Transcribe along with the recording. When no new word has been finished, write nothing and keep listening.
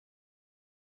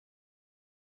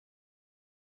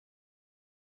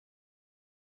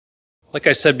Like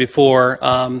I said before,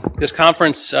 this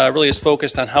conference really is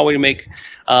focused on how we make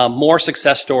more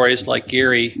success stories like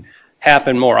Gary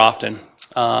happen more often,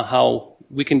 how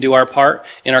we can do our part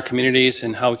in our communities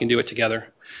and how we can do it together.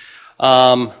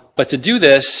 But to do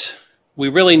this, we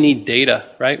really need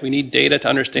data, right? We need data to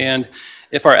understand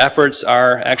if our efforts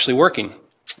are actually working.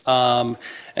 And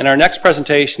our next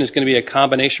presentation is going to be a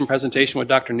combination presentation with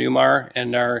Dr. Neumar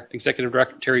and our Executive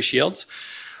Director, Teri Shields.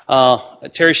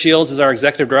 Teri Shields is our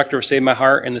Executive Director of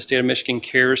SaveMIHeart and the State of Michigan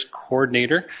CARES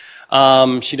Coordinator.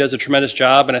 She does a tremendous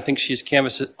job, and I think she's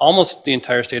canvassed almost the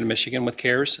entire state of Michigan with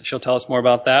CARES. She'll tell us more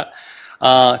about that.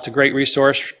 It's a great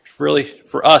resource really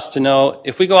for us to know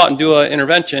if we go out and do an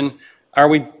intervention,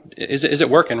 is it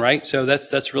working, right? So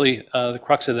that's really the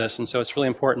crux of this, and so it's really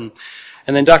important.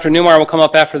 And then Dr. Neumar will come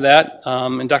up after that,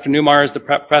 and Dr. Neumar is the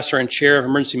professor and chair of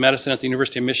emergency medicine at the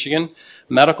University of Michigan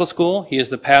Medical School. He is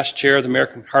the past chair of the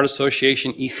American Heart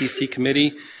Association ECC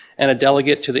committee and a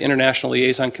delegate to the International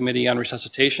Liaison Committee on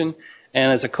Resuscitation,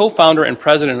 and is a co-founder and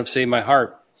president of Save My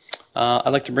Heart.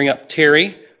 I'd like to bring up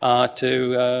Teri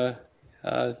to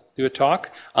do a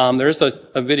talk. There is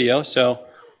a video, so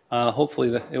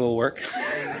hopefully it will work.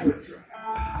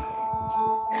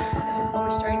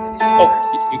 Oh,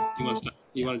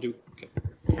 you want to do? Okay,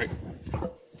 great.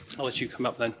 I'll let you come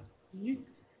up then.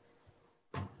 Yes.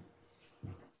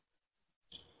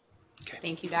 Okay.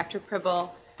 Thank you, Dr. Pribble.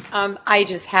 I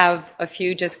just have a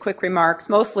few quick remarks.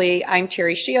 Mostly, I'm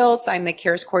Teri Shields. I'm the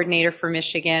CARES Coordinator for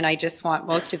Michigan. I just want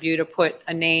most of you to put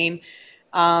a name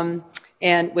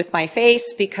and with my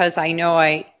face, because I know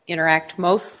I interact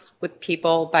most with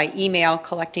people by email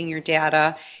collecting your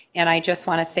data. And I just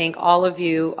want to thank all of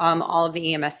you, all of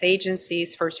the EMS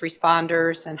agencies, first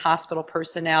responders, and hospital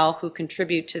personnel who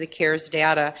contribute to the CARES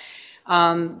data.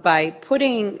 By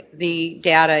putting the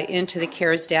data into the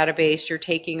CARES database, you're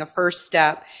taking a first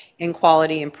step in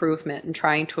quality improvement and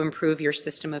trying to improve your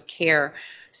system of care.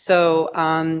 So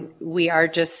we are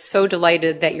just so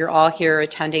delighted that you're all here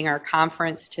attending our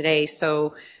conference today,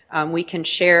 so we can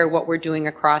share what we're doing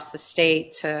across the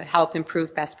state to help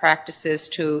improve best practices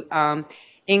to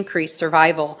increase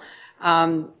survival.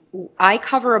 I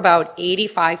cover about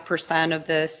 85% of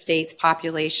the state's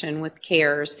population with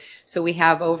CARES. So we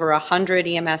have over 100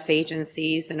 EMS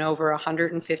agencies and over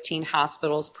 115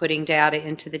 hospitals putting data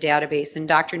into the database. And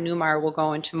Dr. Neumar will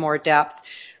go into more depth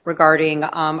regarding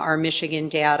our Michigan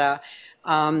data.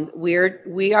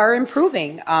 We are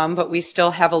improving, but we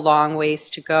still have a long ways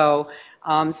to go.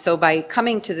 So by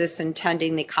coming to this and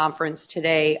attending the conference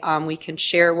today, we can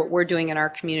share what we're doing in our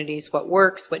communities, what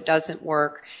works, what doesn't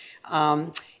work.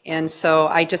 And so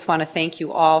I just want to thank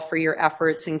you all for your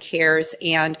efforts in CARES.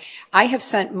 And I have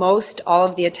sent all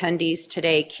of the attendees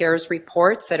today CARES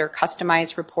reports that are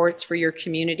customized reports for your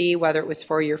community, whether it was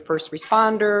for your first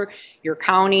responder, your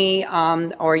county,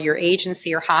 or your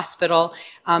agency or hospital.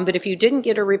 But if you didn't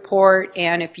get a report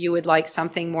and if you would like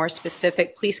something more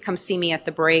specific, please come see me at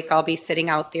the break. I'll be sitting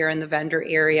out there in the vendor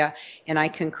area and I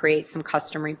can create some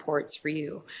custom reports for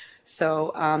you.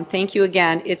 So thank you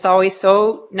again. It's always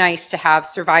so nice to have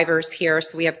survivors here.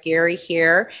 So we have Gary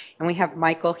here and we have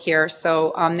Michael here.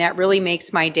 So that really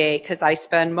makes my day, because I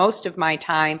spend most of my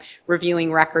time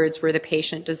reviewing records where the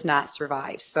patient does not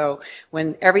survive. So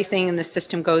when everything in the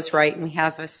system goes right and we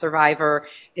have a survivor,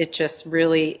 it just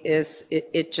really is,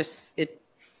 it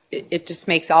just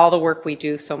makes all the work we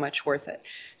do so much worth it.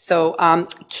 So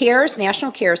CARES,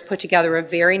 National CARES, put together a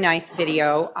very nice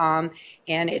video,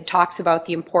 and it talks about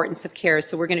the importance of CARES.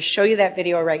 So we're going to show you that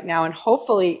video right now, and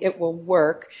hopefully it will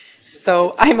work.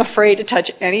 So I'm afraid to touch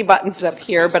any buttons up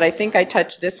here, but I think I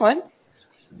touched this one,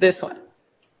 this one.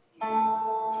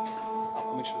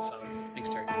 I'll make sure this on. Thanks,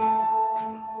 Teri.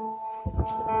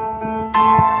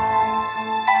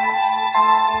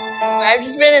 I've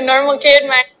just been a normal kid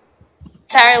my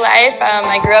entire life.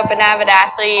 I grew up an avid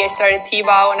athlete. I started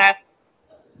t-ball when I...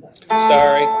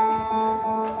 Sorry.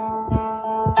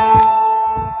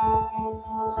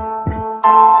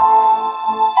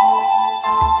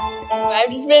 I've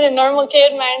just been a normal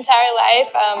kid my entire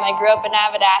life. I grew up an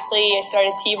avid athlete. I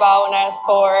started t-ball when I was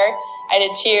 4. I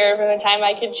did cheer from the time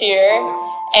I could cheer.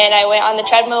 And I went on the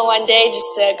treadmill one day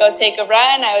just to go take a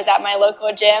run. I was at my local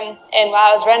gym, and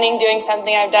while I was running, doing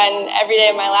something I've done every day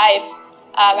of my life,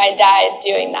 I died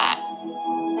doing that.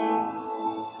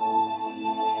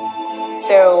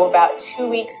 So about 2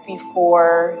 weeks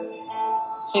before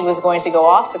he was going to go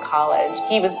off to college,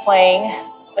 he was playing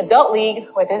adult league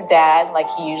with his dad like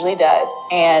he usually does.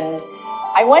 And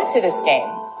I went to this game.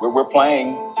 We're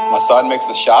playing. My son makes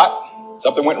a shot.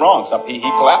 Something went wrong. He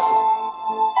collapses.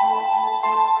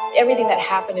 Everything that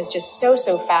happened is just so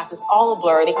fast. It's all a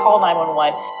blur. They call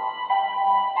 911.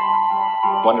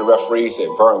 One of the referees said,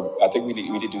 "Vern, I think we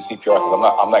need to do CPR because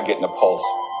I'm not getting a pulse."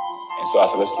 And so I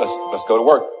said, let's go to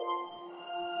work.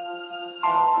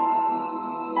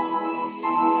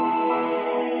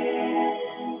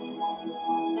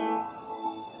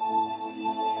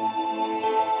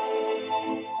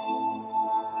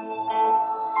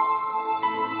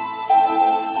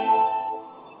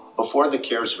 Before the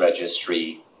CARES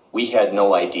registry, we had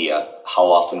no idea how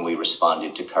often we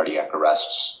responded to cardiac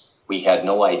arrests. We had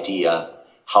no idea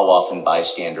how often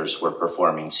bystanders were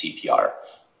performing CPR.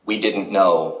 We didn't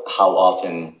know how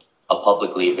often a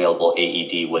publicly available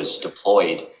AED was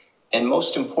deployed. And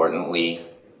most importantly,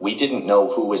 we didn't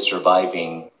know who was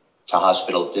surviving to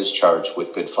hospital discharge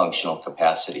with good functional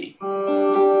capacity.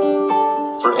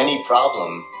 For any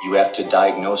problem, you have to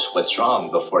diagnose what's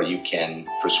wrong before you can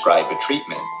prescribe a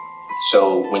treatment.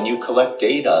 So when you collect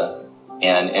data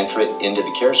and enter it into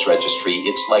the CARES registry,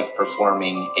 it's like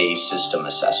performing a system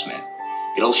assessment.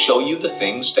 It'll show you the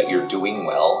things that you're doing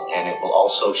well, and it will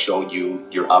also show you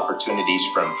your opportunities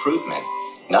for improvement,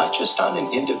 not just on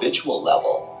an individual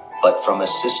level, but from a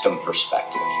system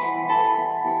perspective.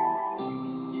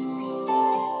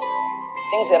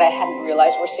 Things that I hadn't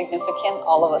realized were significant,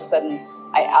 all of a sudden,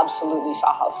 I absolutely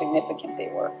saw how significant they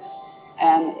were.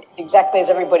 And exactly as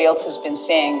everybody else has been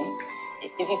saying,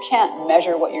 if you can't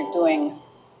measure what you're doing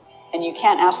and you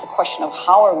can't ask the question of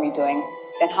how are we doing,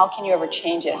 then how can you ever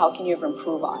change it? How can you ever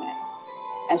improve on it?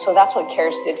 And so that's what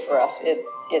CARES did for us. It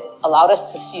allowed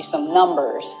us to see some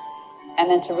numbers and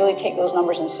then to really take those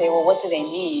numbers and say, well, what do they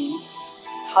mean?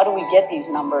 How do we get these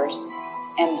numbers?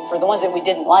 And for the ones that we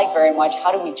didn't like very much,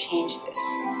 how do we change this?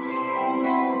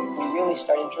 We really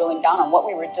started drilling down on what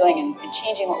we were doing and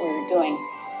changing what we were doing.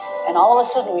 And all of a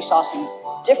sudden we saw some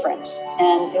difference.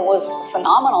 And it was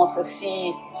phenomenal to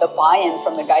see the buy-in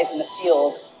from the guys in the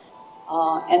field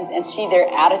and see their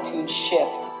attitude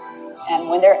shift. And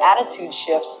when their attitude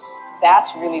shifts,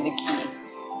 that's really the key,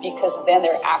 because then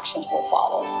their actions will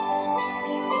follow.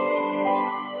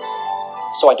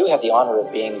 So I do have the honor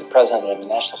of being the president of the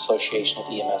National Association of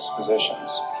EMS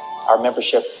Physicians. Our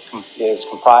membership is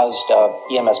comprised of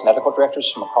EMS medical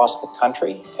directors from across the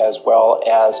country, as well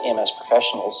as EMS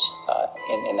professionals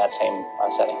in that same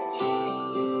setting.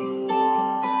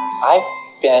 I've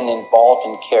been involved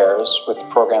in CARES with the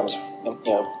programs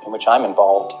in which I'm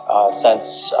involved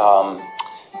since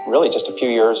really just a few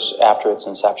years after its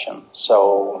inception.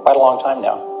 So quite a long time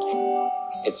now.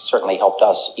 It's certainly helped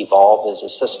us evolve as a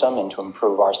system and to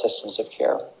improve our systems of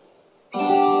care.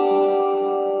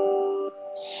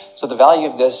 So the value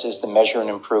of this is the measure and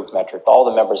improve metric. All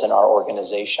the members in our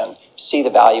organization see the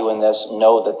value in this,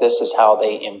 know that this is how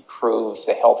they improve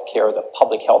the health care, the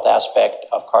public health aspect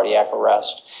of cardiac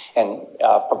arrest, and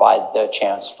provide the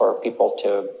chance for people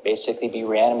to basically be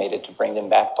reanimated to bring them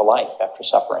back to life after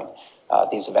suffering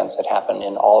these events that happen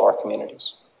in all of our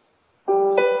communities.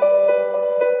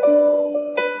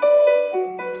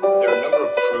 There are a number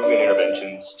of proven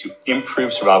interventions to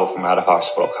improve survival from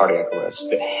out-of-hospital cardiac arrest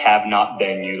that have not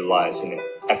been utilized in an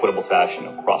equitable fashion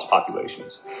across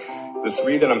populations. The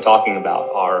three that I'm talking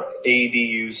about are AED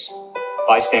use,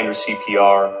 bystander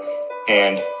CPR,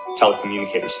 and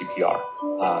telecommunicator CPR.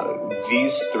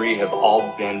 These three have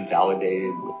all been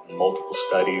validated with multiple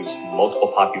studies,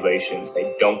 multiple populations.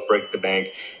 They don't break the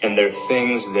bank, and they're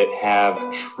things that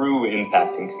have true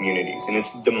impact in communities. And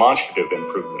it's demonstrative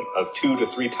improvement of 2 to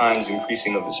 3 times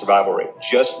increasing of the survival rate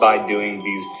just by doing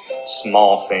these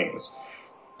small things.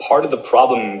 Part of the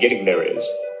problem in getting there is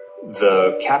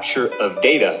the capture of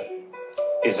data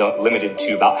is limited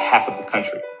to about half of the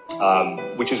country,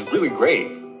 which is really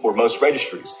great for most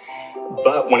registries.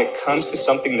 But when it comes to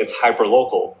something that's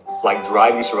hyperlocal, like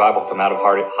driving survival from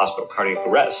out-of-hospital cardiac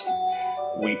arrest,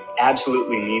 we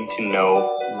absolutely need to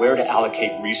know where to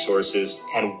allocate resources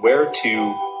and where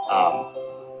to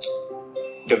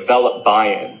develop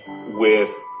buy-in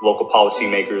with local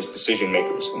policymakers, decision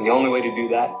makers. And the only way to do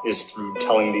that is through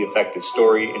telling the effective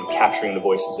story and capturing the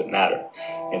voices that matter.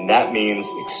 And that means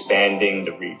expanding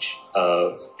the reach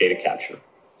of data capture.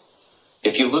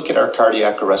 If you look at our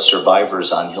cardiac arrest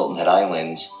survivors on Hilton Head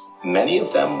Island, many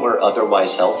of them were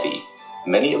otherwise healthy.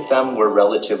 Many of them were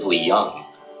relatively young.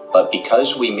 But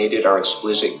because we made it our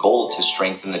explicit goal to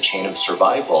strengthen the chain of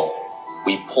survival,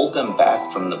 we pulled them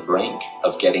back from the brink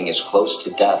of getting as close to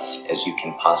death as you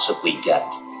can possibly get.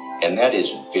 And that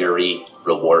is very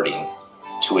rewarding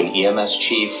to an EMS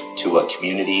chief, to a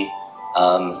community.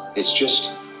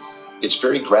 It's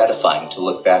very gratifying to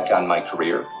look back on my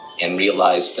career and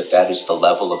realize that that is the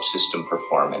level of system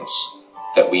performance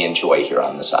that we enjoy here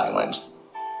on this island.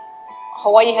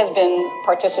 Hawaii has been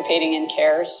participating in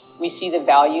CARES. We see the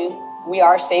value. We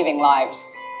are saving lives.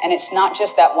 And it's not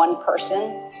just that one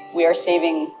person. We are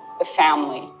saving the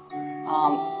family.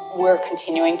 We're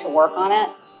continuing to work on it.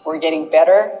 We're getting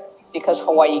better because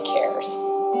Hawaii cares.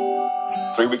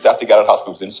 3 weeks after he got out of the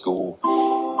hospital, he was in school.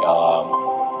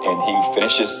 And he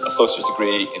finished his associate's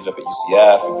degree, ended up at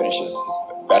UCF, and finished his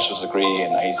bachelor's degree,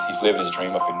 and he's living his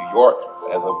dream up in New York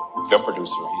as a film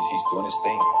producer. He's doing his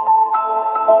thing.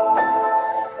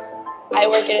 I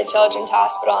work at a children's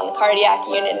hospital on the cardiac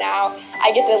unit now.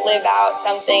 I get to live out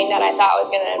something that I thought was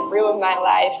going to ruin my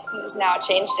life. It has now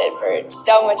changed it for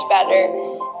so much better.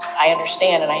 I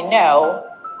understand and I know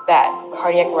that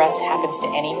cardiac arrest happens to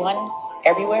anyone,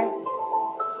 everywhere.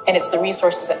 And it's the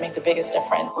resources that make the biggest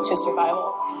difference to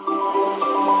survival.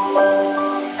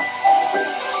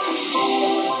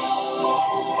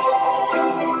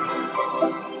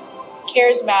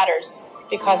 CARES matters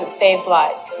because it saves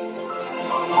lives.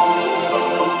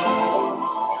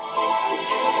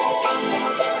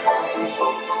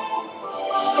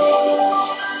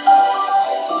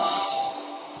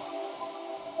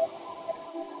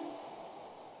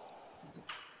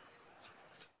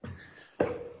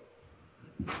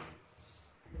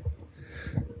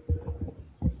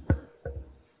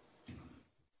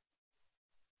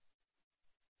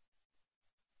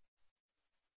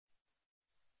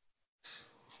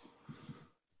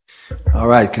 All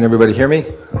right, can everybody hear me?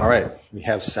 All right, we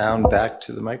have sound back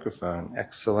to the microphone.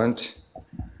 Excellent.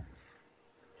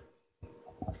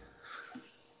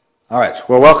 All right,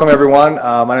 well, welcome everyone.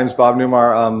 My name is Bob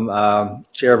Neumar. I'm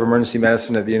Chair of Emergency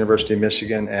Medicine at the University of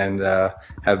Michigan, and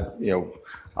have,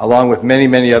 along with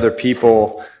many other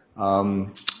people,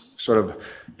 sort of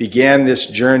began this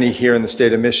journey here in the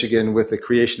state of Michigan with the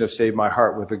creation of Save My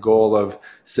Heart, with the goal of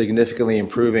significantly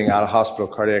improving out-of-hospital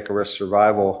cardiac arrest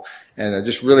survival. And I'm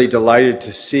just really delighted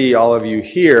to see all of you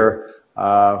here,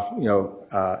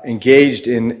 engaged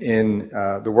in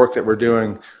the work that we're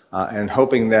doing, and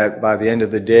hoping that by the end of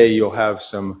the day you'll have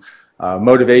some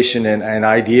motivation and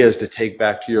ideas to take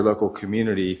back to your local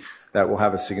community that will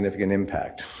have a significant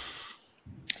impact.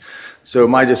 So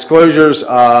my disclosures,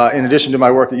 in addition to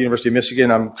my work at the University of Michigan,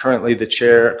 I'm currently the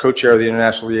co-chair of the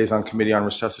International Liaison Committee on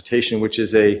Resuscitation, which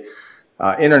is a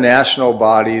international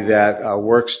body that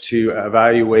works to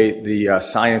evaluate the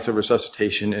science of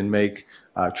resuscitation and make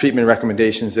treatment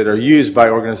recommendations that are used by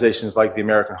organizations like the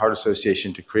American Heart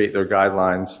Association to create their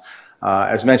guidelines.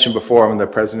 As mentioned before, I'm the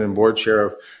president and board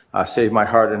chair of Save My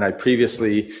Heart, and I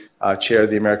previously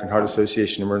chaired the American Heart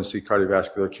Association Emergency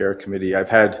Cardiovascular Care Committee. I've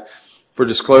had, for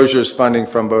disclosures, funding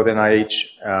from both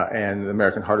NIH and the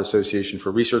American Heart Association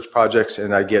for research projects,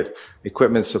 and I get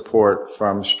equipment support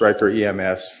from Stryker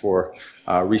EMS for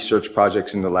research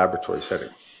projects in the laboratory setting.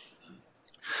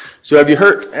 So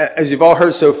as you've all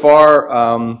heard so far,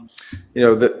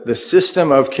 the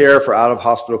system of care for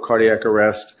out-of-hospital cardiac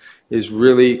arrest is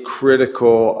really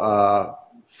critical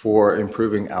for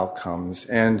improving outcomes.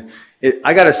 And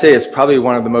I got to say, it's probably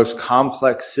one of the most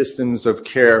complex systems of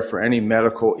care for any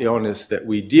medical illness that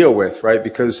we deal with, right?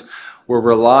 Because we're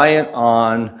reliant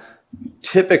on,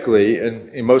 typically,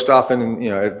 and most often,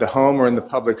 at the home or in the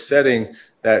public setting,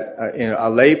 that a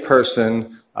lay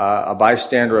person, a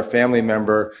bystander, a family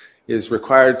member is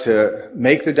required to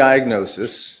make the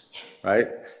diagnosis, right?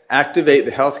 Activate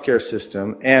the healthcare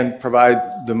system and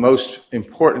provide the most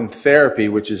important therapy,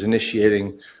 which is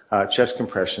initiating chest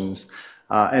compressions.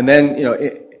 And then,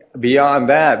 beyond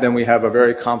that, then we have a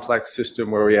very complex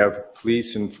system where we have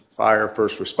police and fire,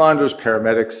 first responders,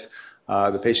 paramedics.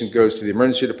 The patient goes to the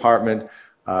emergency department.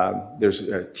 There's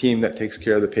a team that takes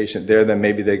care of the patient there. Then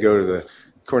maybe they go to the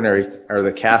coronary or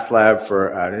the cath lab for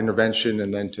an intervention,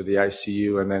 and then to the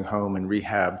ICU, and then home and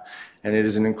rehab. And it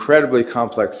is an incredibly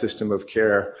complex system of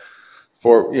care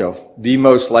for, the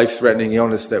most life-threatening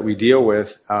illness that we deal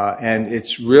with. And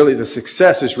it's really, the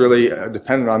success is really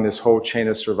dependent on this whole chain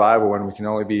of survival, and we can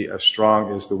only be as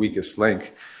strong as the weakest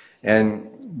link.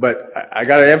 But I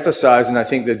got to emphasize, and I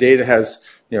think the data has,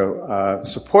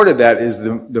 supported that, is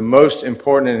the most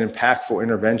important and impactful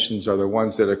interventions are the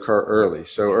ones that occur early.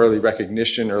 So early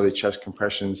recognition, early chest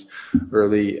compressions,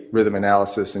 early rhythm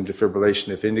analysis, and defibrillation,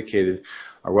 if indicated,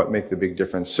 are what make the big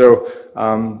difference. So,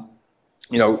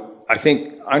 I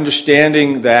think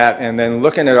understanding that and then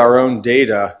looking at our own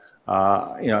data,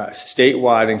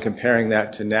 statewide, and comparing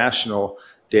that to national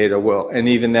data and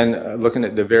even then looking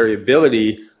at the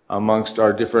variability amongst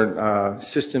our different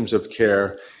systems of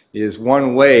care is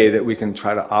one way that we can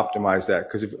try to optimize that.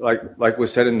 Because like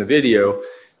was said in the video,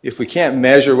 if we can't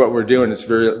measure what we're doing, it's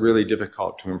really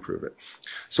difficult to improve it.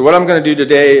 So what I'm going to do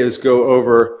today is go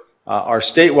over our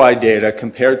statewide data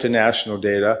compared to national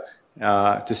data,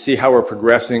 to see how we're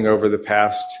progressing over the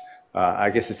past, I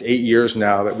guess it's 8 years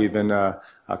now that we've been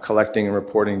collecting and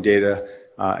reporting data.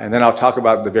 And then I'll talk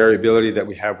about the variability that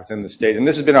we have within the state. And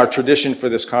this has been our tradition for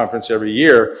this conference every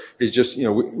year, is just,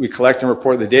 we collect and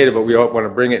report the data, but we want to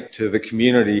bring it to the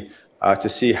community to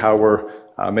see how we're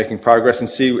making progress and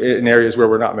see in areas where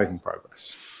we're not making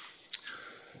progress.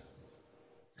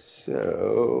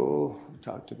 So, we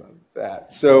talked about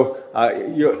that. So,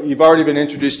 you've already been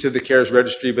introduced to the CARES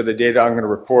registry, but the data I'm going to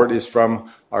report is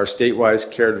from our statewide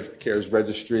CARES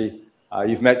registry.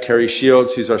 You've met Teri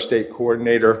Shields, who's our state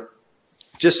coordinator.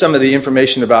 Just some of the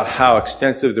information about how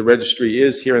extensive the registry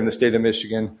is here in the state of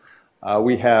Michigan.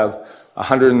 We have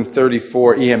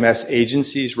 134 EMS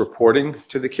agencies reporting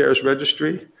to the CARES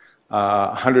registry,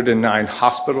 109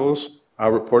 hospitals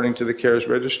reporting to the CARES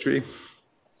registry.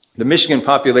 The Michigan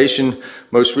population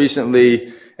most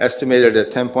recently estimated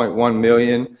at 10.1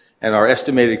 million, and our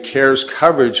estimated CARES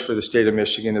coverage for the state of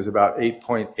Michigan is about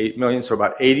 8.8 million, so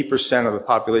about 80% of the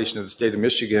population of the state of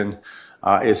Michigan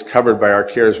is covered by our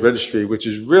CARES registry, which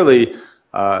is really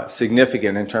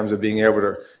significant in terms of being able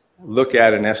to look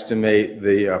at and estimate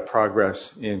the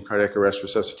progress in cardiac arrest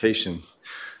resuscitation.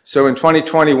 So in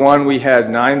 2021, we had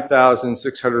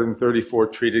 9,634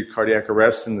 treated cardiac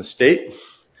arrests in the state,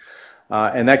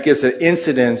 and that gives an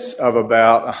incidence of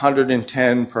about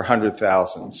 110 per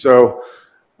 100,000. So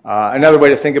another way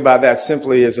to think about that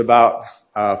simply is about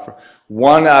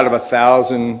 1 out of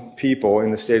 1,000 people in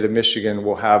the state of Michigan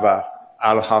will have a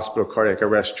out-of-hospital cardiac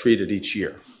arrest treated each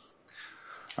year.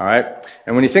 All right?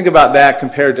 And when you think about that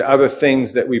compared to other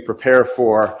things that we prepare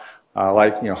for,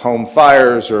 like, home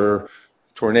fires or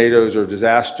tornadoes or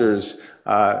disasters,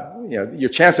 your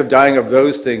chance of dying of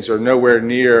those things are nowhere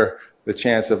near the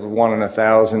chance of 1 in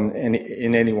 1,000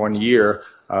 in any 1 year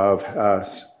of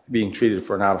being treated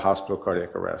for an out-of-hospital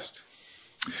cardiac arrest.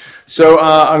 So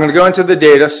I'm going to go into the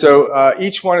data. So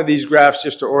each one of these graphs,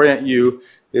 just to orient you,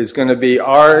 is going to be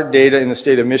our data in the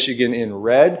state of Michigan in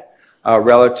red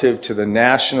relative to the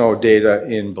national data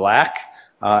in black.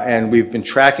 And we've been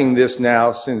tracking this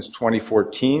now since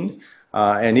 2014.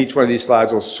 And each one of these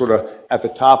slides will sort of, at the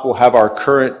top, will have our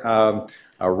current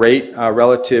rate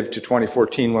relative to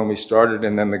 2014 when we started,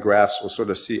 and then the graphs will sort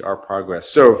of see our progress.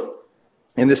 So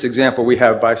in this example, we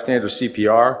have bystander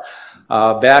CPR.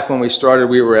 Back when we started,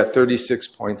 we were at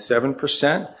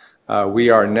 36.7%. We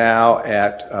are now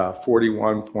at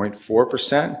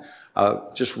 41.4%,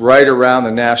 just right around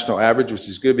the national average, which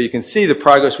is good. But you can see the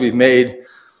progress we've made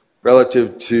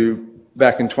relative to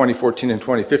back in 2014 and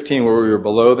 2015, where we were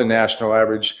below the national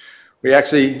average. We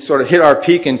actually sort of hit our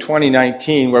peak in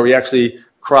 2019, where we actually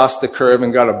crossed the curve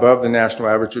and got above the national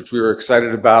average, which we were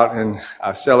excited about and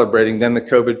celebrating. Then the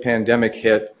COVID pandemic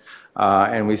hit,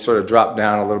 and we sort of dropped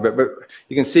down a little bit. But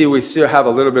you can see we still have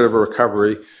a little bit of a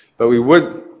recovery, but we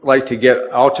would like to get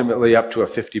ultimately up to a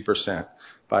 50%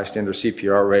 bystander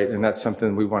CPR rate, and that's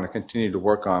something we want to continue to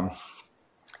work on.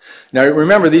 Now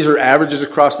remember, these are averages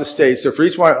across the state, so for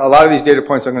each one, a lot of these data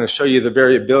points I'm going to show you the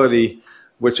variability,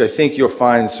 which I think you'll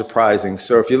find surprising.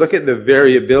 So if you look at the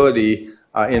variability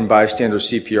in bystander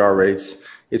CPR rates,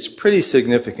 it's pretty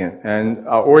significant, and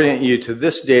I'll orient you to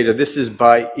this data. This is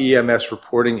by EMS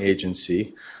reporting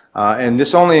agency, and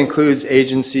this only includes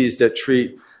agencies that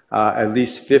treat at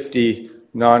least 50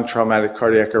 non-traumatic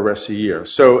cardiac arrests a year.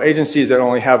 So agencies that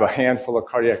only have a handful of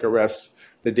cardiac arrests,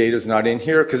 the data's not in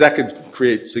here, because that could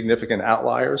create significant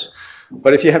outliers.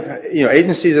 But if you have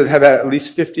agencies that have at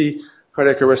least 50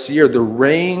 cardiac arrests a year, the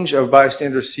range of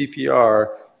bystander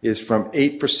CPR is from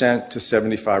 8% to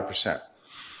 75%. So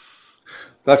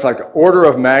that's like an order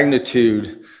of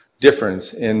magnitude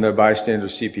difference in the bystander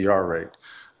CPR rate.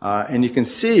 And you can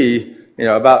see,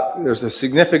 there's a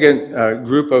significant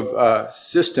group of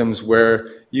systems where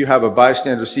you have a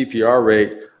bystander CPR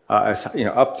rate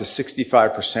up to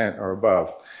 65% or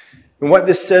above. And what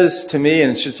this says to me,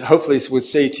 and it should hopefully would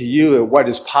say to you, what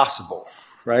is possible,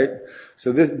 right?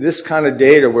 So this kind of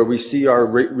data where we see our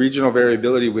regional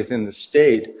variability within the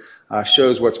state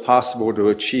shows what's possible to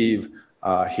achieve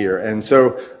here. And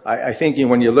so I think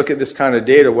when you look at this kind of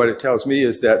data, what it tells me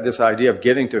is that this idea of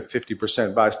getting to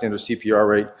 50% bystander CPR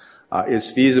rate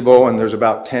is feasible, and there's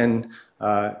about 10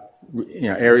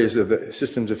 areas of the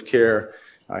systems of care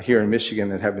here in Michigan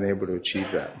that have been able to achieve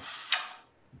that.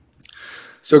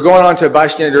 So going on to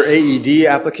bystander AED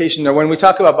application. Now when we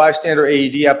talk about bystander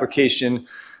AED application,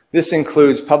 this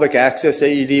includes public access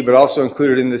AED, but also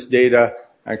included in this data,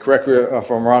 and correct me if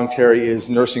I'm wrong, Teri, is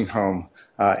nursing home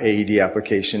AED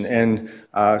application. And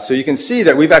so you can see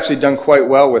that we've actually done quite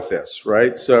well with this,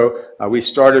 right? So we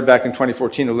started back in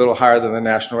 2014 a little higher than the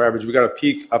national average. We got a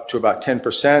peak up to about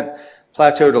 10%,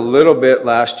 plateaued a little bit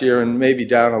last year and maybe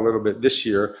down a little bit this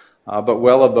year. but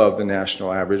well above the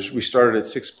national average. We started at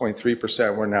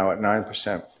 6.3%. We're now at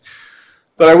 9%.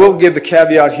 But I will give the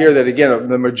caveat here that, again,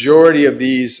 the majority of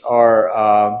these are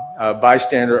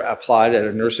bystander applied at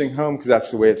a nursing home because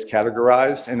that's the way it's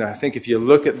categorized. And I think if you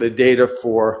look at the data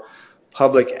for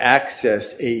public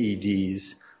access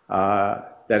AEDs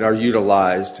that are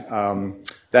utilized,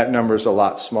 that number is a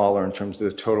lot smaller in terms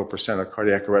of the total percent of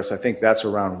cardiac arrest. I think that's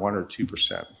around 1 or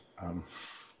 2%.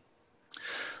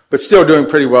 But still doing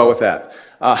pretty well with that.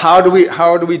 How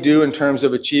do we do in terms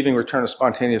of achieving return of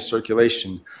spontaneous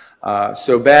circulation?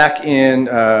 So back in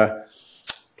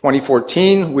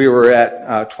 2014, we were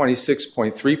at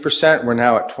 26.3%. We're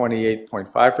now at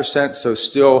 28.5%. So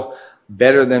still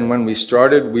better than when we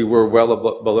started. We were well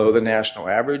below the national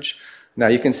average. Now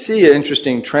you can see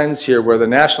interesting trends here where the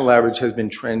national average has been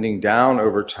trending down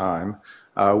over time.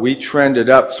 We trended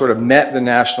up, sort of met the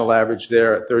national average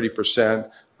there at 30%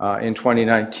 in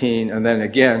 2019. And then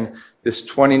again, this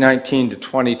 2019 to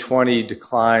 2020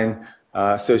 decline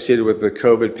associated with the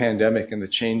COVID pandemic and the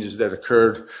changes that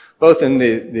occurred, both in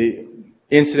the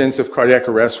incidence of cardiac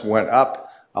arrest went up.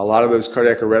 A lot of those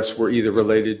cardiac arrests were either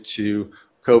related to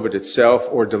COVID itself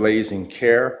or delays in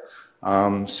care.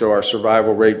 So our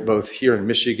survival rate both here in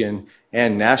Michigan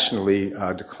and nationally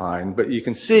declined. But you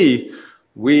can see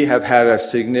we have had a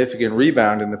significant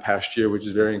rebound in the past year, which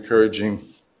is very encouraging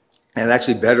and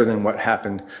actually better than what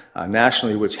happened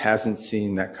nationally, which hasn't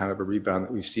seen that kind of a rebound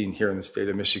that we've seen here in the state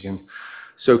of Michigan.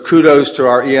 So kudos to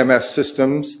our EMS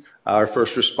systems, our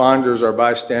first responders, our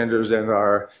bystanders, and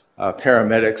our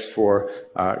paramedics for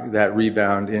that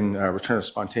rebound in return of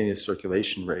spontaneous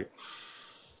circulation rate.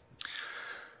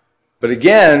 But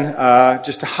again,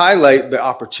 just to highlight the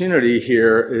opportunity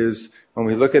here is when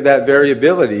we look at that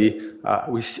variability,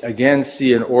 we again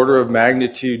see an order of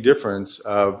magnitude difference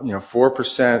of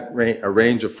 4%, a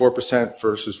range of 4%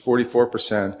 versus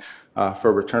 44%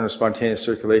 for return of spontaneous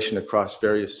circulation across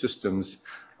various systems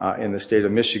in the state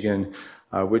of Michigan,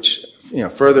 which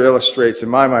further illustrates in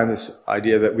my mind this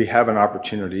idea that we have an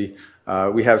opportunity.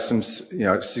 We have some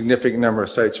significant number of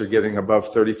sites are getting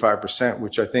above 35%,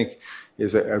 which I think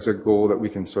is a goal that we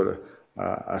can sort of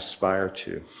aspire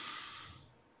to.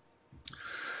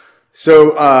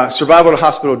 So survival to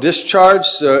hospital discharge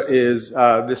is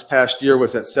this past year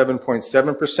was at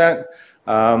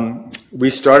 7.7%. We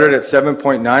started at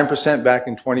 7.9% back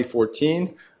in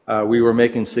 2014. We were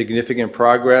making significant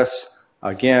progress,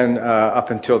 again, up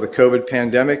until the COVID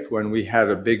pandemic when we had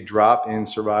a big drop in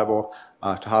survival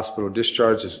to hospital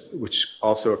discharges, which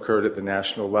also occurred at the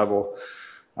national level.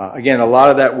 Again, a lot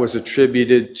of that was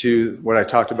attributed to what I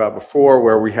talked about before,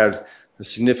 where we had a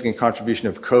significant contribution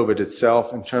of COVID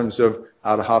itself in terms of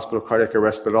out-of-hospital cardiac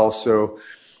arrest, but also,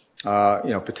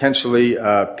 potentially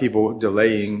people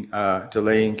delaying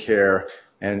care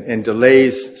and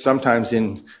delays sometimes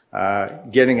in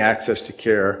getting access to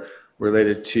care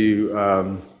related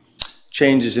to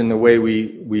changes in the way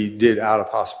we did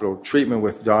out-of-hospital treatment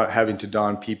with having to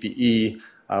don PPE,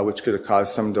 which could have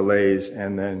caused some delays,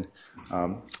 and then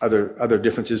other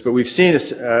differences. But we've seen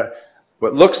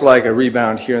what looks like a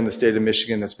rebound here in the state of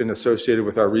Michigan that's been associated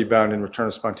with our rebound in return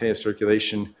of spontaneous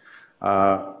circulation,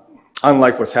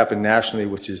 unlike what's happened nationally,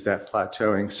 which is that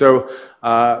plateauing. So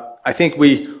I think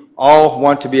we all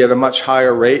want to be at a much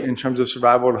higher rate in terms of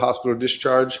survival to hospital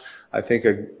discharge. I think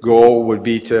a goal would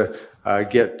be to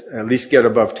at least get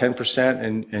above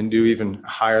 10% and do even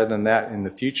higher than that in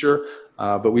the future.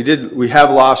 But we have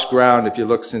lost ground if you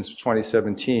look since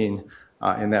 2017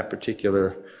 in that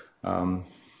particular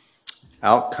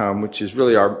outcome, which is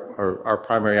really our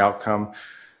primary outcome.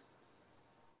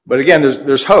 But again,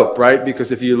 there's hope, right?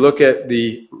 Because if you look at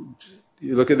the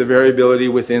variability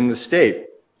within the state,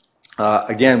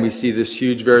 again, we see this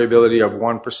huge variability of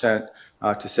 1%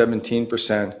 to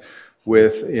 17%,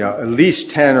 with at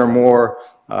least 10 or more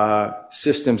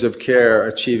systems of care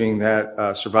achieving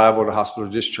that survival to hospital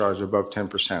discharge above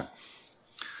 10%.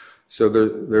 So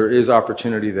there is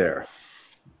opportunity there.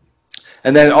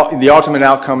 And then the ultimate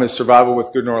outcome is survival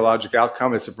with good neurologic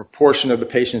outcome. It's a proportion of the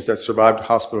patients that survive to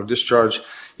hospital discharge.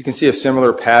 You can see a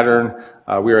similar pattern.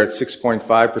 We were at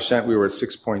 6.5%. We were at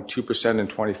 6.2% in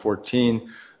 2014.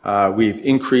 We've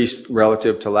increased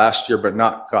relative to last year, but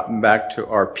not gotten back to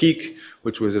our peak,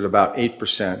 which was at about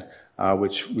 8%,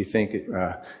 which we think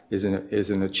is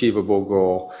an achievable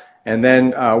goal. And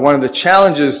then one of the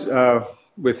challenges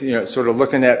with sort of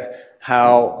looking at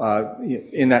how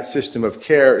in that system of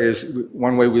care is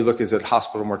one way we look is at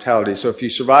hospital mortality. So if you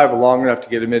survive long enough to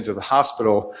get admitted to the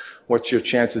hospital, what's your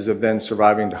chances of then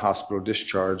surviving to hospital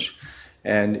discharge?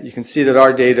 And you can see that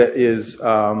our data is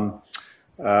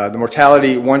the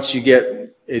mortality once you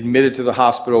get admitted to the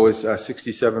hospital is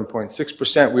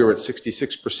 67.6%. We were at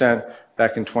 66%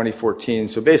 back in 2014.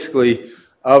 So basically,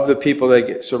 of the people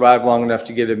that survive long enough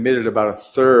to get admitted, about a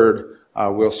third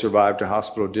will survive to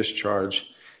hospital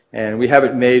discharge. And we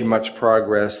haven't made much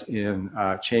progress in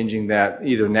changing that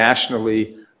either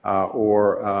nationally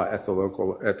or at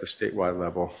the statewide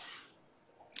level.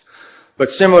 But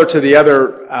similar to the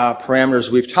other parameters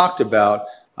we've talked about,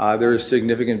 there is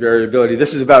significant variability.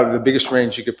 This is about the biggest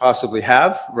range you could possibly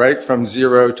have, right, from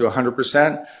 0 to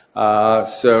 100%.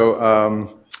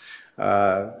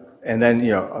 And then,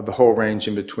 the whole range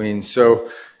in between. So,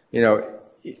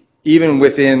 even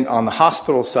within, on the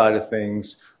hospital side of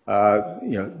things,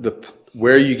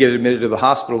 where you get admitted to the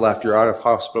hospital after you're out of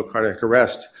hospital cardiac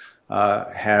arrest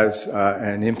has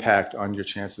an impact on your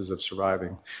chances of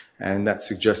surviving. And that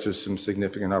suggests there's some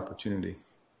significant opportunity.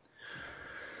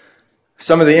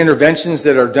 Some of the interventions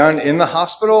that are done in the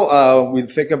hospital, we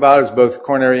think about as both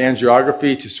coronary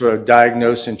angiography to sort of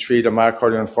diagnose and treat a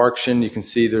myocardial infarction. You can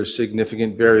see there's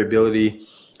significant variability.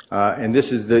 And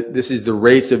this is the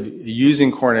rates of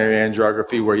using coronary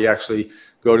angiography, where you actually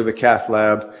go to the cath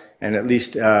lab and at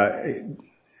least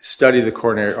study the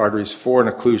coronary arteries for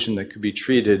an occlusion that could be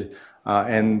treated.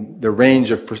 And the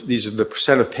range of, these are the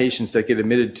percent of patients that get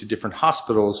admitted to different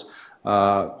hospitals,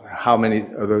 how many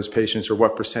of those patients or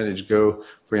what percentage go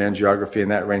for angiography,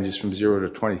 and that ranges from 0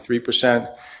 to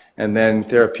 23%. And then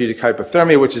therapeutic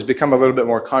hypothermia, which has become a little bit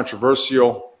more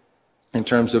controversial in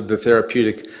terms of the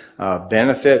therapeutic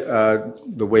benefit.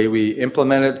 The way we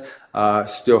implement it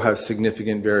still has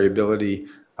significant variability,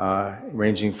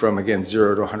 ranging from, again,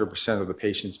 0 to 100% of the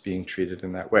patients being treated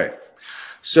in that way.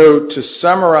 So to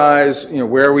summarize,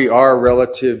 where we are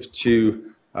relative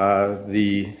to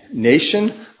the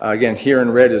nation, again, here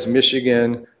in red is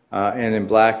Michigan, and in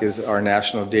black is our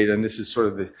national data. And this is sort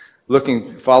of the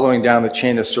following down the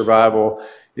chain of survival.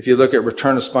 If you look at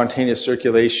return of spontaneous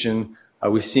circulation,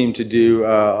 we seem to do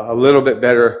a little bit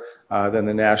better than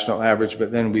the national average,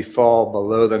 but then we fall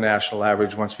below the national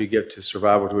average once we get to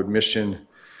survival to admission,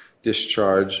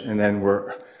 discharge, and then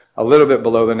we're a little bit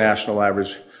below the national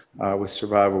average with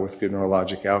survival with good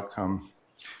neurologic outcome.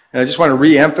 And I just want to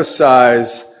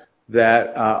re-emphasize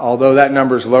that although that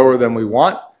number is lower than we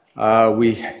want,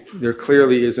 there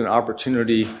clearly is an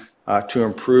opportunity to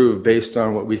improve based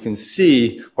on what we can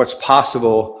see, what's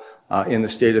possible in the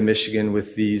state of Michigan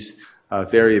with these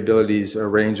variabilities, a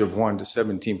range of 1 to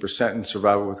 17% in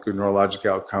survival with good neurologic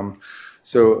outcome.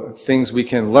 So things we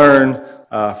can learn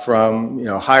from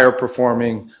higher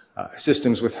performing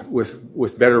systems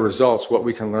with better results, what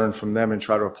we can learn from them and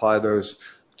try to apply those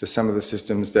to some of the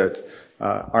systems that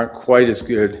aren't quite as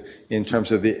good in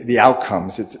terms of the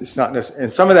outcomes. It's not necessarily,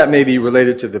 and some of that may be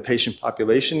related to the patient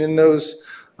population in those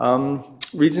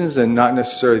regions and not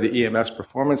necessarily the EMS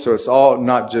performance. So it's all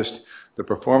not just the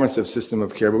performance of system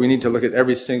of care, but we need to look at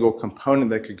every single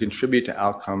component that could contribute to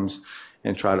outcomes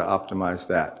and try to optimize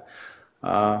that.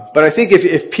 But I think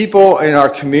if people in our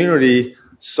community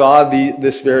saw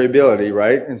this variability,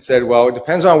 right, and said, well, it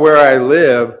depends on where I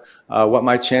live, what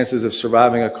my chances of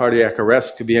surviving a cardiac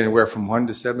arrest could be anywhere from 1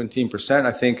 to 17%.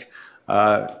 I think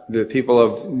the people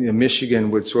of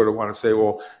Michigan would sort of want to say,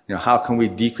 well, how can we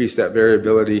decrease that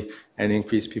variability and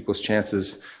increase people's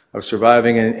chances of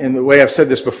surviving? And the way I've said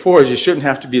this before is you shouldn't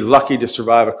have to be lucky to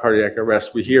survive a cardiac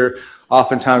arrest. We hear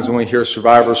oftentimes when we hear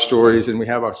survivor stories, and we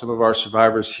have some of our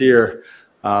survivors here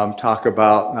talk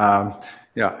about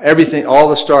everything, all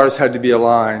the stars had to be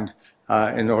aligned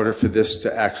in order for this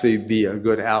to actually be a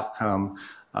good outcome.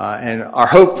 And our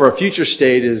hope for a future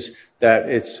state is that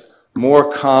it's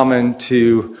more common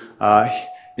to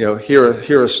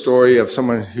hear a story of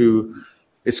someone who,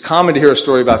 it's common to hear a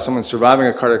story about someone surviving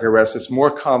a cardiac arrest. It's more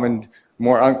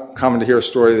uncommon to hear a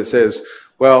story that says,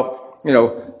 well,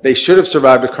 they should have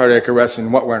survived a cardiac arrest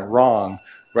and what went wrong,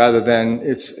 rather than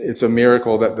it's a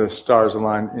miracle that the stars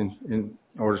aligned in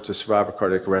order to survive a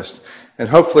cardiac arrest. And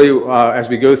hopefully, as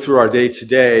we go through our day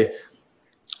today,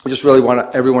 we just really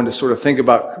want everyone to sort of think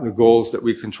about the goals that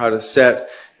we can try to set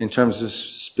in terms of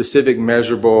specific,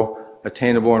 measurable,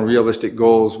 attainable, and realistic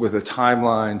goals with a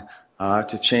timeline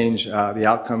to change the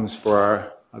outcomes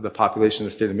for the population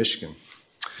of the state of Michigan.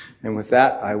 And with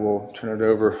that, I will turn it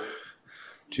over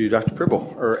to Dr.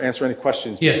 Pribble, or answer any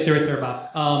questions. Yes, stay right there,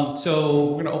 Bob. So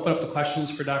we're going to open up the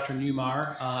questions for Dr.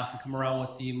 Neumar. If you come around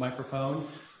with the microphone.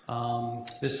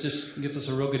 This just gives us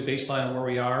a real good baseline on where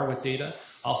we are with data.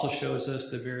 Also shows us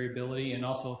the variability and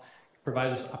also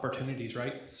provides us opportunities,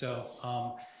 right? So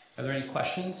are there any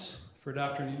questions for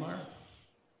Dr. Neumar?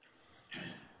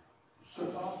 So,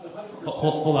 Bob, the 100%.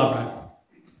 Hold on, Brian.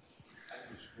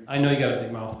 I know you got a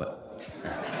big mouth, but.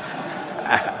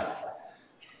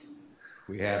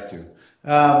 We have to.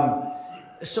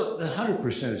 So the 100%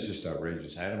 is just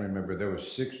outrageous. I don't remember, there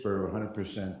was 6 for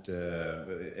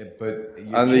 100%, but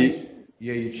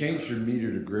you changed your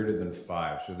meter to greater than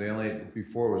 5. So they only,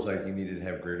 before it was like you needed to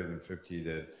have greater than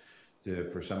 50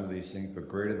 for some of these things, but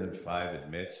greater than 5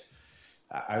 admits.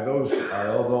 Are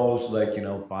all those like,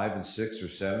 5 and 6 or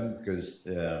 7? Because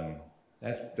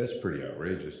that's pretty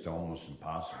outrageous to almost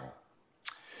impossible.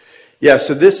 Yeah,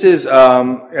 so this is,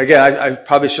 again, I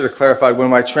probably should have clarified,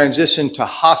 when I transitioned to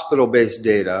hospital-based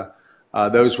data,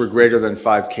 those were greater than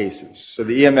 5 cases. So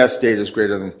the EMS data is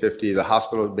greater than 50. The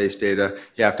hospital-based data,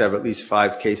 you have to have at least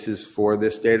 5 cases for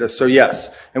this data. So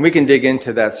yes, and we can dig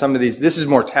into that. Some of these, this is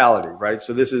mortality, right?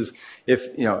 So this is if,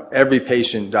 every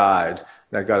patient died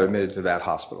that got admitted to that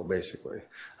hospital, basically.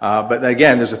 But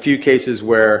again, there's a few cases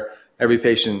where every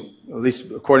patient, at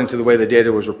least according to the way the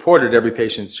data was reported, every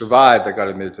patient survived that got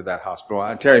admitted to that hospital.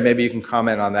 Terry, maybe you can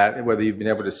comment on that, whether you've been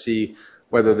able to see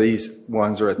whether these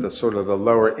ones are at the sort of the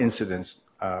lower incidence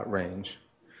range.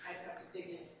 I'd have to dig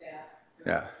into that.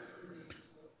 Yeah.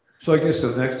 So I guess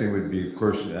the next thing would be, of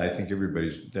course, I think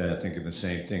everybody's thinking the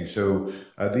same thing. So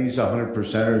are these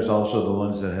 100%ers also the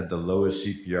ones that had the lowest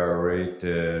CPR rate?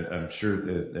 I'm sure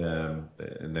that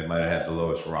and they might have had the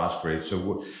lowest ROSC rate.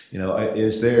 So,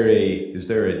 is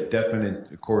there a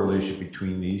definite correlation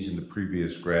between these and the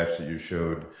previous graphs that you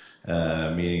showed?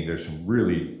 Meaning there's some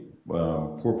really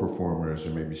poor performers or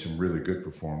maybe some really good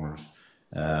performers.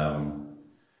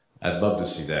 I'd love to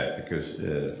see that because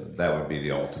that would be the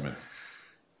ultimate.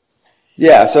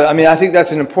 Yeah, so I think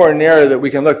that's an important area that we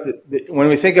can look at. When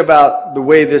we think about the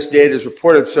way this data is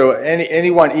reported, so any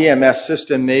one EMS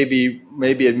system may be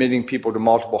admitting people to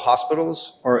multiple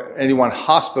hospitals, or any one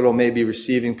hospital may be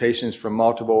receiving patients from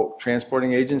multiple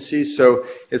transporting agencies. So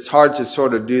it's hard to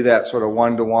sort of do that sort of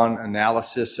one-to-one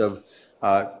analysis of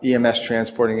EMS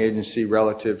transporting agency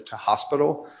relative to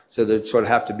hospital. So there sort of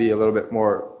have to be a little bit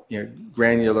more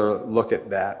granular look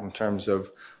at that in terms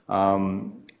of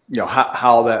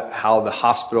how the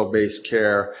hospital-based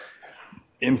care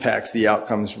impacts the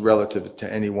outcomes relative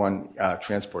to any one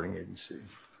transporting agency.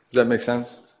 Does that make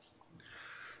sense?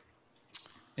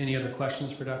 Any other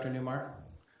questions for Dr. Neumar?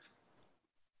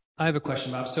 I have a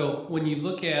question, Bob. So when you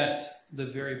look at the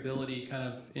variability kind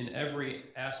of in every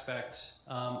aspect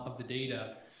of the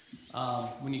data,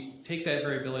 when you take that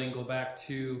variability and go back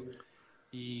to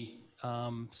the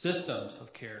systems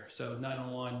of care, so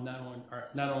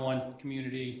 911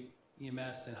 community,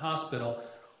 EMS, and hospital,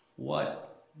 what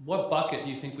bucket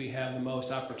do you think we have the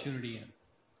most opportunity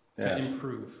in to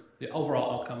improve the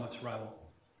overall outcome of survival?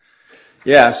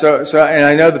 Yeah, so and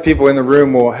I know the people in the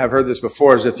room will have heard this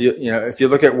before, is if you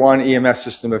look at one EMS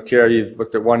system of care, you've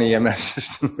looked at one EMS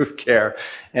system of care.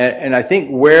 And I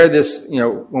think where this,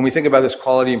 when we think about this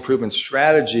quality improvement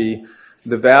strategy,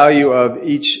 the value of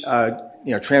each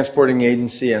transporting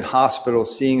agency and hospital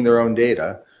seeing their own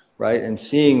data, right, and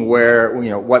seeing where,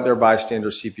 what their bystander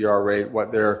CPR rate,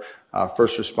 what their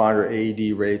first responder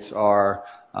AED rates are,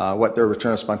 what their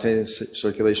return of spontaneous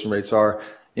circulation rates are.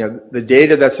 The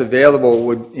data that's available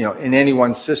would, in any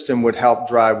one system would help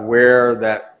drive where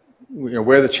that,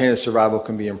 where the chain of survival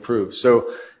can be improved.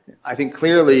 So I think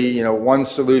clearly, one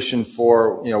solution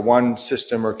for, one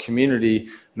system or community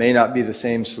may not be the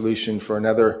same solution for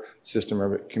another system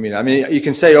or community. I mean, you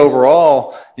can say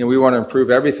overall, we want to improve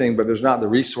everything, but there's not the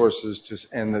resources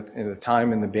and the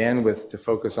time and the bandwidth to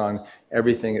focus on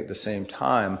everything at the same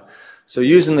time. So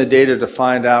using the data to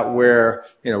find out where,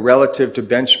 relative to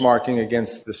benchmarking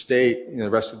against the state, the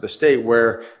rest of the state,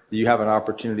 where you have an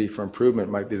opportunity for improvement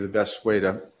might be the best way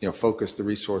to, focus the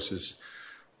resources.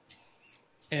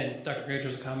 And Dr.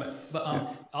 Granger's a comment, but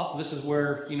also this is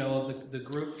where, the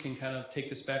group can kind of take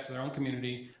this back to their own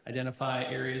community, identify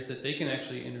areas that they can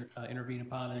actually intervene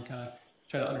upon and kind of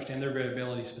try to understand their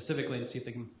variability specifically and see if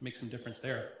they can make some difference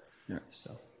there. Yeah.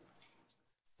 So,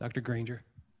 Dr. Granger.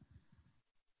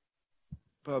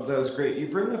 Bob, that was great. You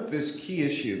bring up this key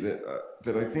issue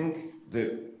that I think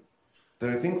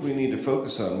we need to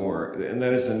focus on more, and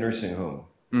that is the nursing home.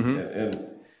 Mm-hmm. And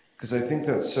because I think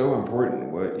that's so important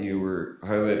what you were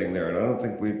highlighting there, and I don't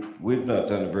think we've not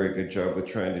done a very good job with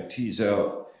trying to tease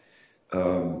out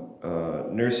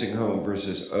nursing home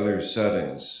versus other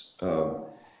settings.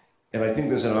 And I think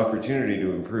there's an opportunity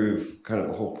to improve kind of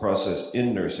the whole process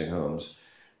in nursing homes.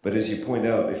 But as you point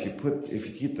out, if you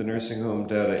keep the nursing home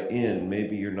data in,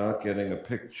 maybe you're not getting a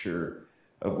picture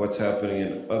of what's happening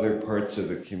in other parts of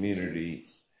the community,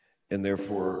 and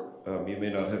therefore you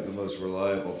may not have the most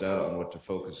reliable data on what to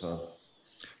focus on.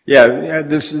 Yeah,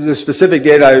 the specific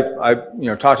data I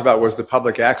talked about was the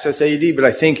public access AED, but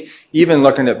I think even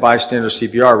looking at bystander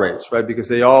CPR rates, right, because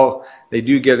they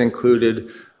do get included.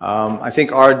 I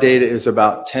think our data is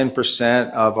about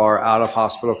 10% of our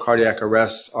out-of-hospital cardiac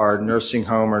arrests are nursing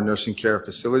home or nursing care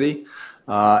facility.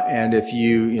 And if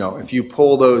you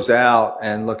pull those out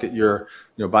and look at your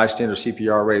bystander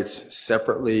CPR rates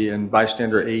separately and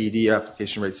bystander AED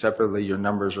application rates separately, your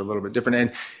numbers are a little bit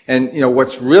different. And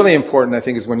what's really important, I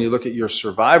think, is when you look at your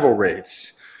survival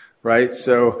rates, right?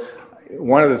 So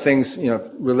one of the things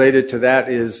related to that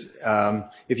is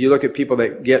if you look at people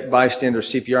that get bystander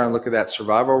CPR and look at that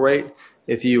survival rate,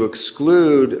 if you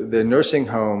exclude the nursing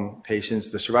home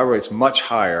patients, the survival rate's much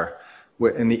higher.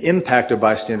 And the impact of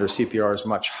bystander CPR is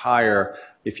much higher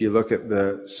if you look at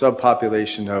the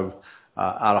subpopulation of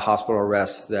out-of-hospital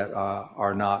arrests that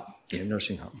are not in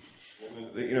nursing home.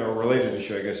 A related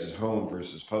issue, I guess, is home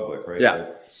versus public, right? Yeah.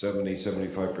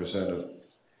 75% of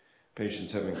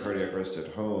patients having cardiac arrest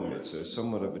at home, it's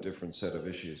somewhat of a different set of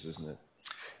issues, isn't it?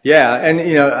 Yeah, and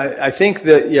I think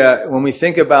that when we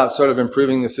think about sort of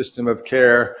improving the system of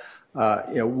care,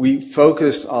 we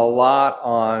focus a lot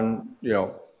on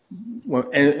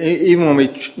and even when we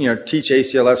teach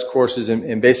ACLS courses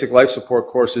and basic life support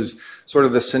courses, sort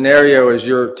of the scenario is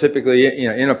you're typically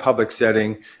in a public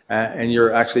setting and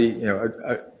you're actually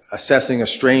assessing a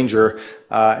stranger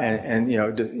and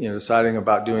deciding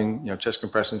about doing chest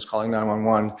compressions, calling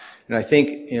 911. And I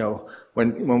think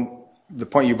when the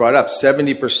point you brought up,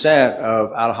 70%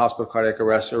 of out-of-hospital cardiac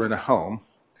arrests are in a home.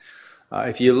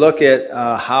 If you look at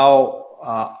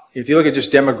if you look at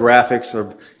just demographics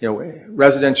of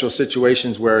residential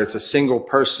situations where it's a single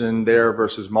person there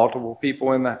versus multiple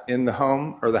people in the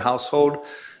home or the household,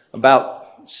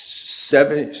 about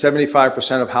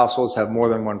 75% of households have more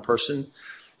than one person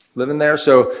living there.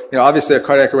 So obviously a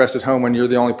cardiac arrest at home when you're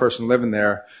the only person living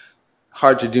there,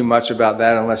 hard to do much about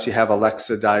that unless you have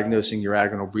Alexa diagnosing your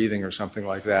agonal breathing or something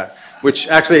like that, which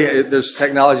actually there's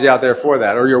technology out there for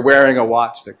that, or you're wearing a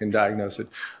watch that can diagnose it.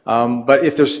 But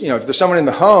if there's someone in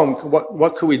the home,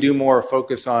 what could we do more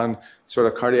focus on sort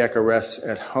of cardiac arrests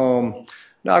at home,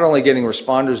 not only getting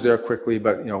responders there quickly,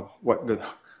 but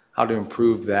how to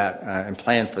improve that and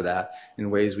plan for that in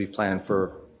ways we plan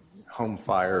for home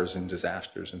fires and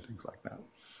disasters and things like that.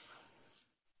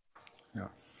 Yeah.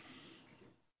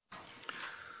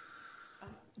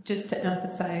 Just to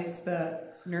emphasize the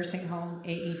nursing home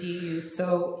AED use.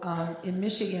 So in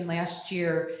Michigan last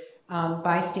year,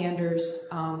 bystanders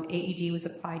AED was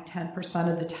applied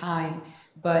 10% of the time.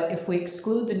 But if we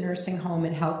exclude the nursing home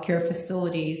and healthcare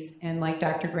facilities, and like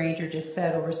Dr. Granger just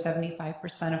said, over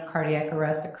 75% of cardiac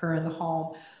arrests occur in the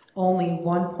home, only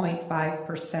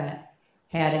 1.5%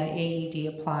 had an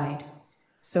AED applied.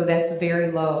 So that's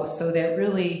very low. So that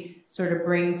really sort of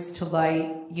brings to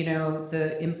light,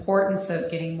 the importance of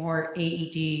getting more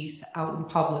AEDs out in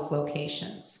public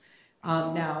locations.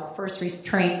 Now,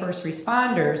 trained first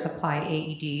responders apply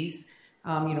AEDs,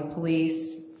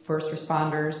 police, first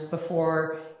responders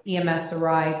before EMS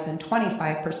arrives in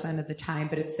 25% of the time,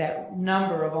 but it's that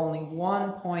number of only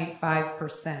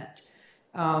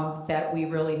 1.5% that we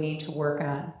really need to work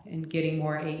on in getting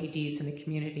more AEDs in the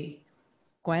community.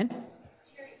 Gwen?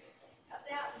 Teri, of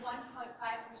that 1.5%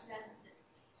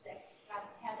 that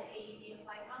had the AED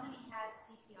applied, how many had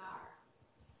CPR?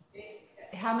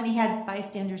 How many had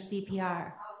bystander CPR?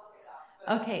 I'll look it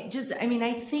up. Okay,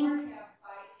 I think...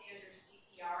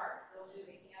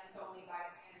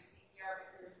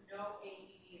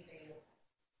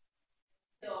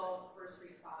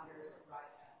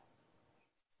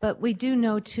 But we do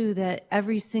know, too, that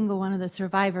every single one of the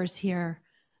survivors here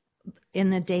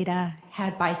in the data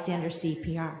had bystander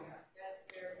CPR.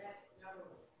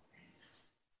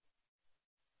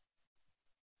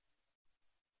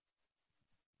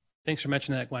 Thanks for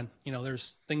mentioning that, Gwen.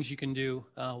 There's things you can do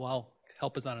while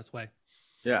help is on its way.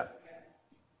 Yeah.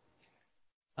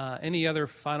 Any other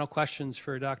final questions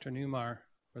for Dr. Neumar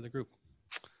or the group?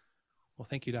 Well,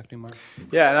 thank you, Dr. Neumar.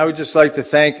 Yeah, and I would just like to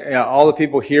thank all the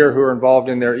people here who are involved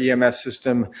in their EMS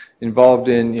system, involved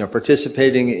in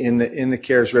participating in the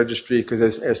CARES registry, because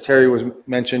as Teri was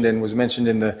mentioned and was mentioned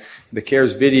in the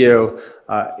CARES video,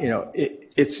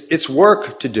 it's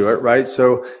work to do it, right?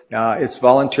 So it's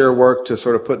volunteer work to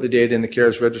sort of put the data in the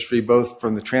CARES registry, both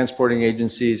from the transporting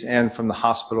agencies and from the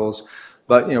hospitals.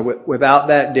 But without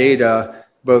that data,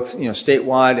 both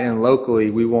statewide and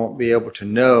locally, we won't be able to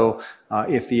know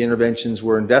if the interventions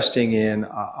we're investing in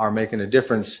are making a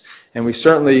difference. And we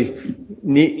certainly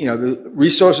need, the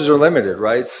resources are limited,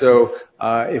 right? So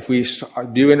if we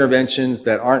do interventions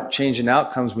that aren't changing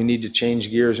outcomes, we need to change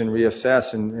gears and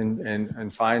reassess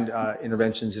and find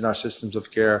interventions in our systems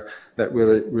of care that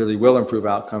really will improve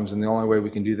outcomes. And the only way we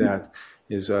can do that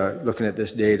is looking at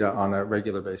this data on a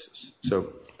regular basis.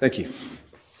 So thank you.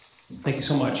 Thank you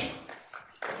so much.